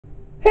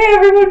Hey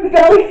everyone,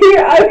 Belle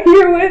here. I'm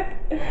here with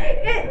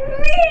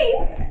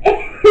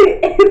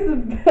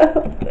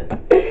Isabelle,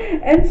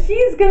 and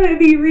she's gonna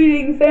be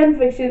reading fan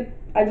fiction.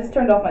 I just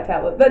turned off my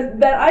tablet.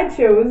 That I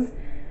chose.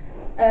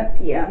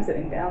 Yeah, I'm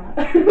sitting down.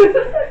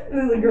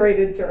 This is a great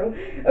intro.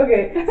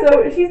 Okay,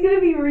 so she's gonna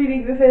be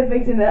reading the fan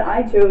fiction that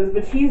I chose,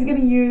 but she's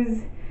gonna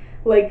use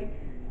like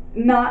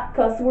not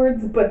cuss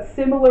words, but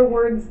similar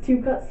words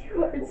to cuss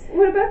words.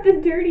 What about the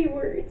dirty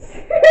words?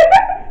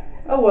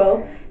 Oh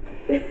well.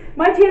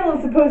 My channel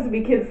is supposed to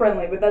be kid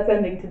friendly, but that's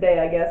ending today,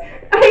 I guess.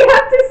 I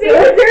have to say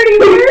the dirty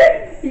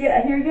words?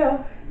 Yeah, here you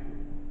go.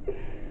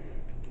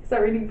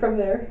 Start reading from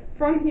there.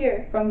 From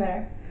here. From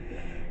there.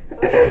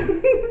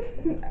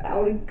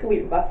 I'll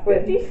clear my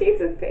foot. 50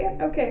 Shades of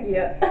Fan. Okay.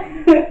 Yeah.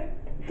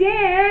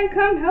 Dan,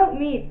 come help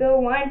me.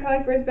 Phil whined,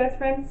 calling for his best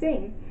friend,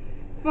 Sing.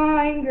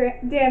 Fine,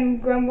 Dan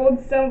grumbled,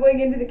 stumbling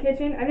into the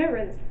kitchen. I've never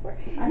read this before.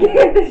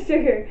 Get the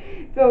sugar,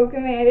 Phil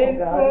commanded,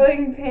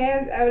 pulling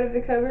pans out of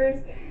the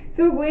cupboards.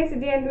 Phil glanced at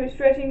Dan, who was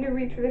stretching to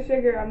reach for the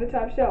sugar on the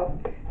top shelf.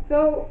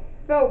 Phil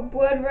felt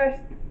blood rush.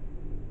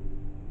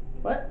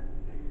 What?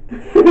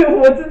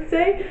 What's it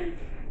say?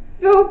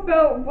 Phil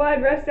felt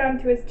blood rush down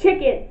to his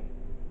chicken.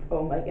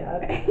 Oh my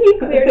god. He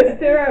cleared his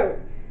throat.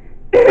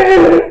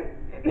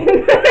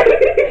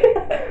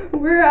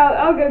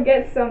 I'll go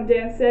get some,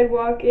 Dan said,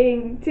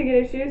 walking to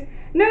get his shoes.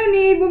 No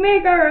need, we'll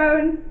make our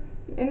own.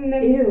 And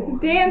then Ew.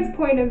 Dan's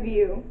point of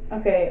view.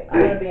 Okay, I'm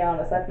gonna be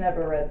honest, I've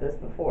never read this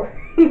before.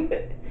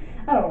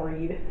 I don't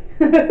read.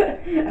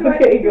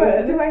 Okay, go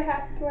ahead. Do I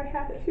have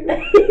to?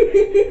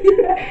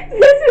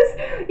 This is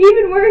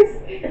even worse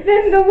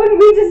than the one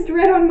we just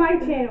read on my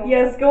channel.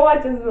 Yes, go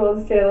watch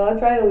Isabelle's channel. I'll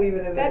try to leave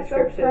it in the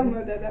description. That's a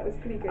promo though, that was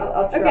pretty good.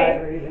 I'll try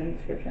to read it in the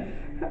description.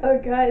 Oh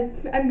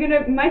god.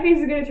 My face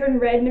is gonna turn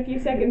red in a few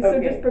seconds, okay.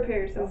 So just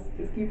prepare yourself.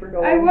 Just keep her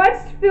going. I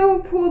watched Phil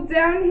pull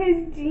down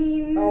his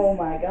jeans. Oh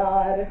my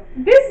god.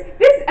 This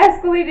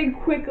escalated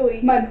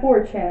quickly. My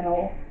poor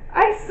channel.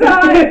 I saw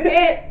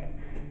it.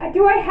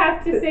 Do I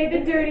have to say the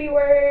dirty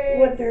word?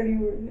 What dirty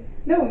word?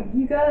 No,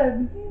 you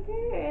gotta.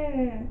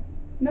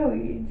 No,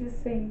 you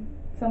just say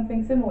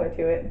something similar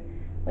to it.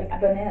 Like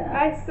banana.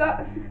 I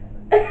saw.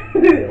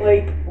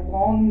 Like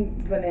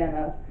long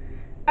banana.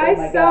 Oh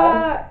I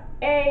saw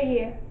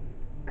a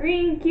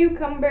green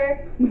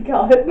cucumber. Oh my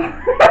god.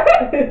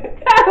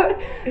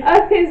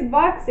 Out of his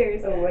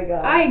boxers. Oh my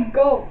god. I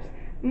gulped.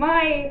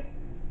 My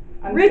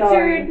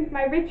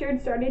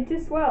Richard started to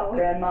swell.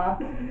 Grandma.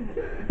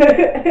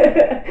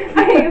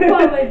 I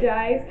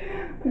apologize.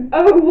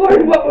 Oh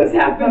Lord, what was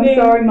happening? I'm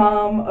sorry,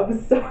 Mom. I'm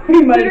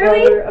sorry, my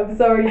brother. I'm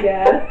sorry,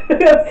 Dad.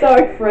 I'm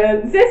sorry,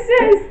 friends. This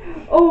says,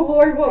 oh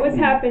Lord, what was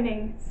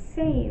happening?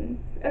 Same.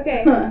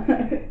 Okay.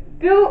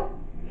 Phil.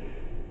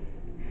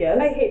 Yes.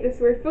 I hate this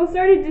word. Phil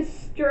started to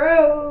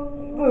stroke.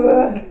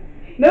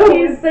 No,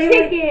 his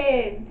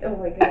chicken. Oh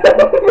my god.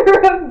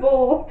 Over a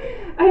bowl.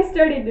 I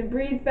started to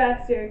breathe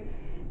faster.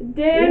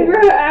 Dan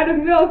ran out of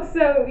milk,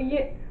 so I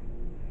get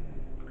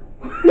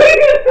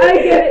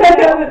it now. I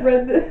haven't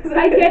read this.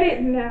 I get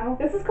it now.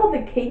 This is called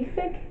the cake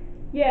fic?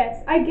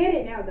 Yes, I get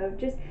it now though.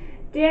 Just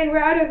Dan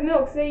ran out of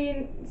milk, so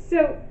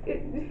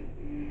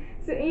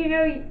you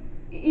know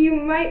you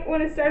might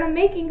want to start on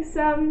making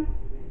some.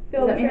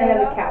 Does that mean they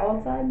have a cow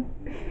outside?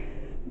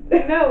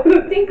 No,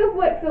 think of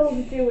what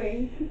Phil's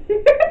doing.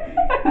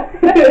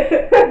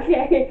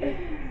 Okay.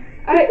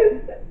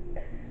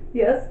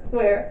 Yes,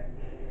 where?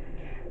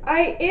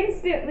 I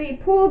instantly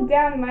pulled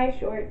down my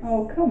shorts.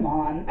 Oh, come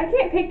on. I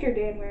can't picture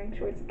Dan wearing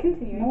shorts.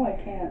 Continue. No, I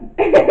can't.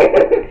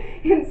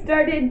 And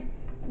started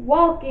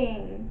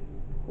walking.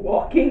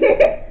 Walking?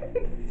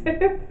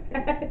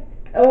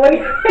 Oh my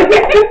god.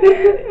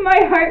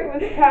 My heart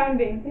was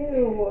pounding.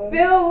 Ew.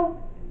 Phil.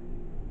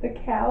 The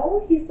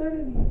cow? He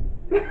started...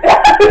 No!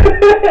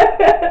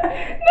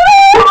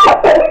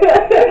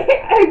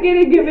 I'm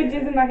getting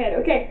images in my head.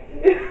 Okay.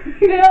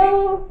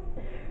 Phil.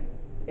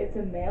 It's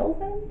a male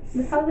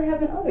thing? How do they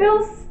have an other?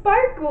 Phil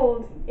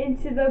sparkled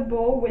into the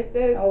bowl with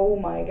the oh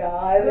my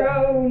god.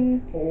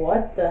 grown.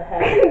 What the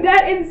heck?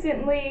 That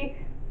instantly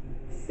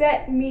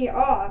set me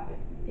off.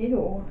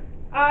 Ew.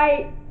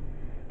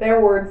 Their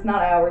words,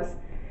 not ours.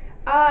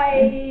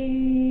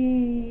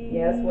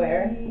 Yes,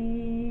 where?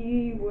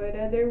 What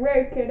other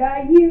word could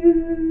I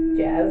use?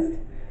 Jazzed.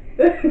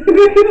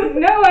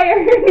 No, I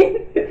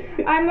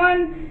already. I'm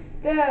on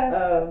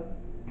the.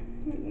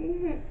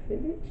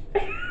 Finish?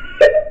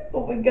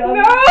 Oh my god.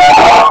 No!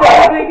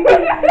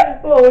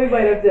 Well, we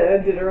might have to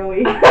end it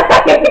early.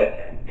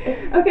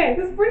 Okay.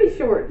 This is pretty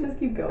short. Just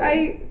keep going.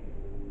 I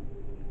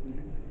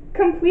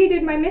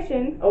completed my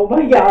mission. Oh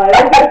my god.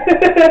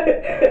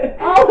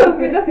 All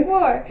over the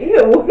floor.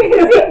 Ew.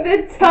 Missing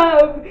the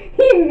tub.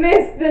 He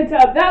missed the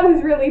tub. That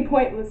was really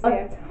pointless,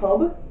 Dan. A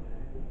tub?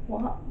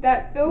 What?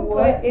 That Phil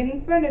put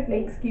in front of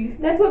me. Excuse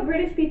me? That's what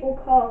British people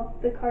call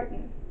the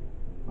carton.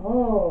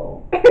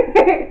 Oh.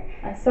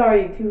 I'm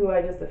sorry to who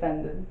I just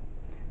offended.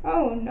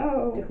 Oh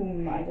no. To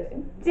whom I just...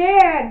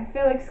 Dad,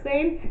 Phil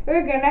exclaimed.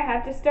 We're gonna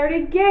have to start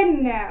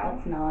again now.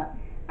 That's not.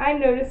 I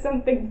noticed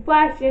something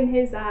flash in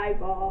his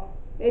eyeball.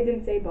 It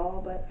didn't say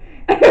ball, but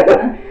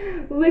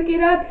lick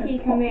it up, he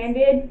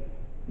commanded.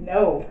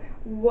 No.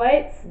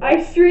 What?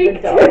 I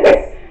shrieked.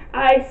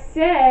 I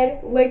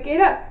said, lick it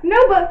up. No,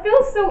 but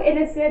Phil's so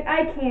innocent.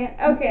 I can't.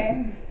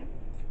 Okay.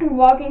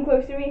 Walking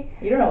close to me.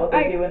 You don't know what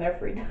they do in their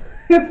free time.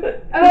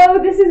 Oh,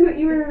 this is what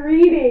you were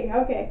reading.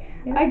 Okay.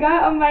 Yeah. I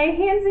got on my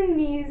hands and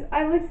knees.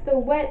 I licked the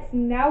wet,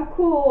 now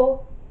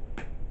cool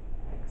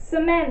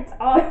cement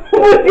off.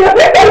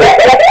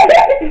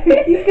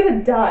 He's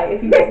gonna die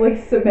if he just like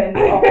cement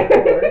off the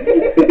floor.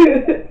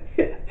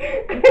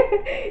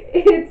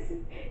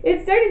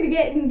 It started to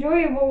get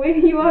enjoyable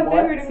when he walked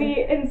over to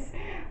me and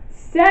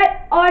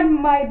sat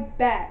on my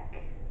back.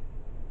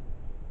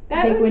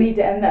 I think we need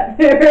to end that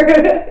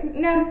there.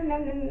 No.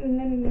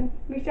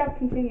 We shall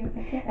continue.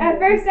 At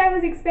first, I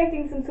was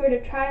expecting some sort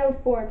of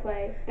child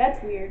foreplay. That's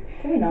weird.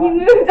 Can we not? He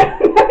moved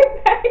on my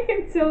back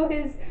until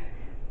his.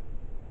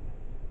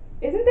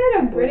 Isn't that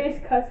a British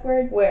cuss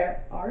word?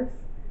 Where? Ours?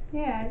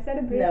 Yeah, is that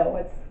a British? No,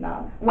 it's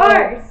not.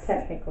 Ours! Well,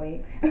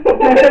 technically.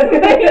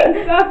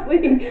 Playing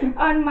softly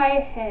on my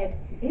head.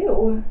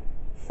 Ew.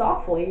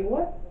 Softly?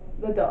 What?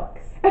 The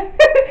ducks.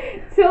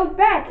 Tilt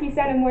back, he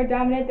sounded more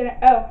dominant than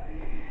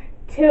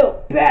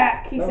tilt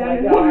back, he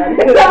sounded my more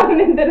God.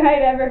 dominant than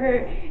I'd ever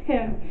heard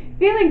him.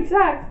 Feeling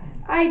shocked,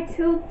 I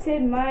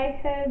tilted my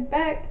head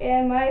back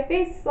and my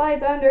face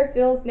slides under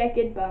Phil's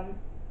naked bum.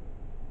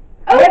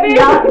 I have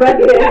not read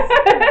this.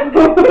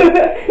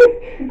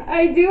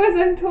 I do as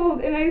I'm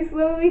told, and I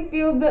slowly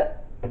feel the...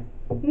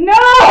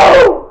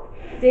 No!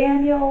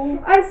 Daniel.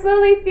 I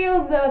slowly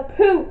feel the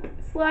poop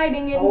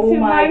sliding into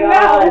my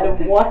mouth.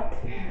 God, what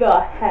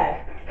the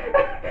heck?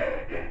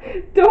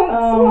 Don't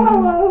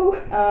swallow.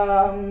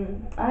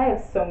 I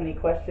have so many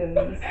questions.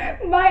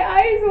 My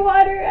eyes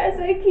water as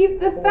I keep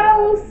the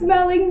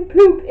foul-smelling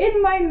poop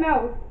in my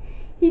mouth.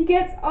 He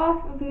gets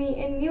off of me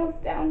and kneels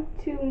down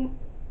to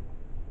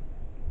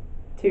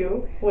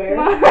where?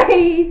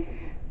 my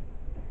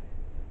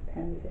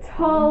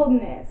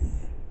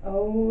tallness.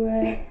 Oh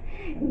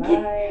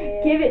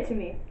my. Give it to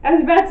me. I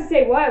was about to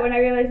say what when I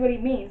realized what he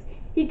means.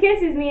 He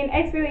kisses me and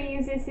expertly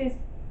uses his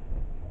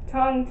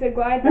tongue to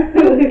glide the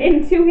food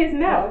into his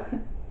mouth.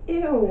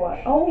 Ew.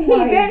 Oh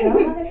my God.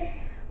 What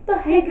the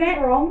heck is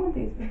wrong with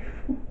these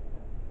people?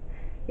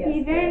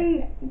 He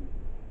then...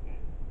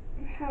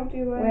 How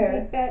do I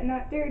make that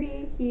not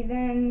dirty? He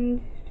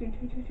then...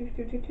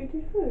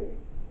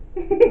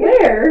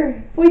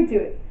 Where? Point to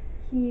it.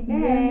 He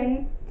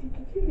then...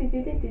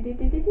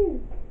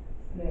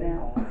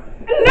 Now.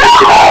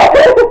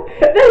 No!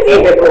 That's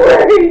even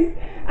worse!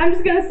 I'm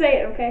just gonna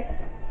say it, okay?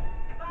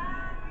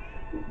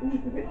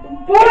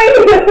 Boy,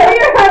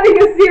 we're having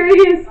a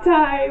serious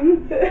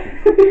time.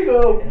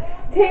 Go.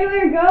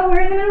 Taylor, go.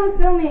 We're in the middle of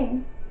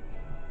filming.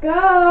 Go.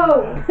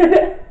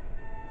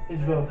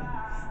 Isabelle.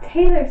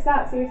 Taylor,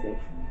 stop. Seriously.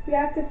 We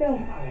have to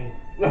film.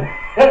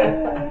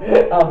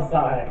 I'm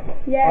sorry.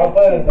 Yeah. I'll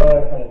play this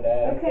over for the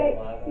dad. Okay.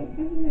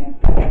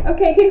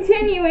 Okay,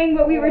 continuing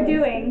what we were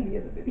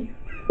doing.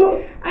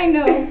 I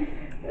know.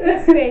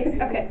 His face.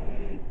 Okay.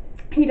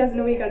 He doesn't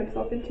know what he got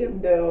himself into.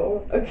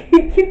 No.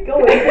 Okay, keep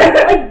going. It's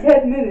like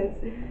 10 minutes.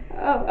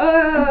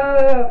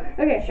 Oh.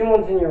 Okay. She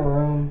wants in your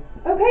room.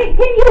 Okay,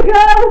 can you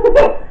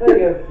go? There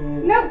you go,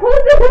 kid. No,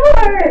 close the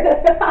door.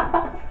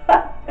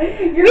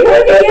 You're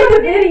looking at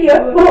the video.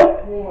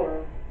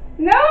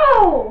 No.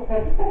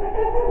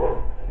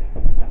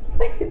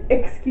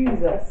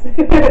 Excuse us.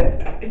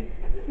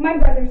 My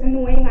brother's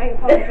annoying. I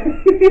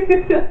apologize.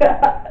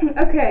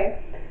 Okay.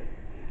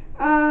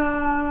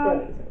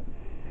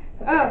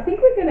 I think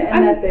we're gonna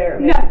end that there.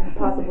 No.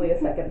 Possibly a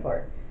second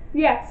part.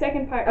 Yeah,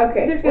 second part.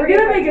 Okay, we're be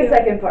gonna part make a two.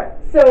 second part.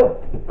 So,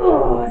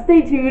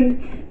 stay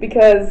tuned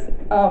because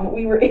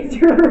we were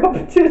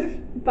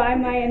interrupted By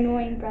my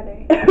annoying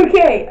brother.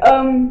 Okay,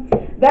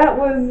 that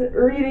was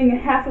reading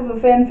half of a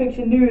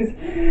fanfiction news.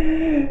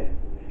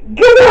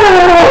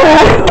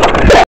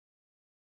 Goodbye!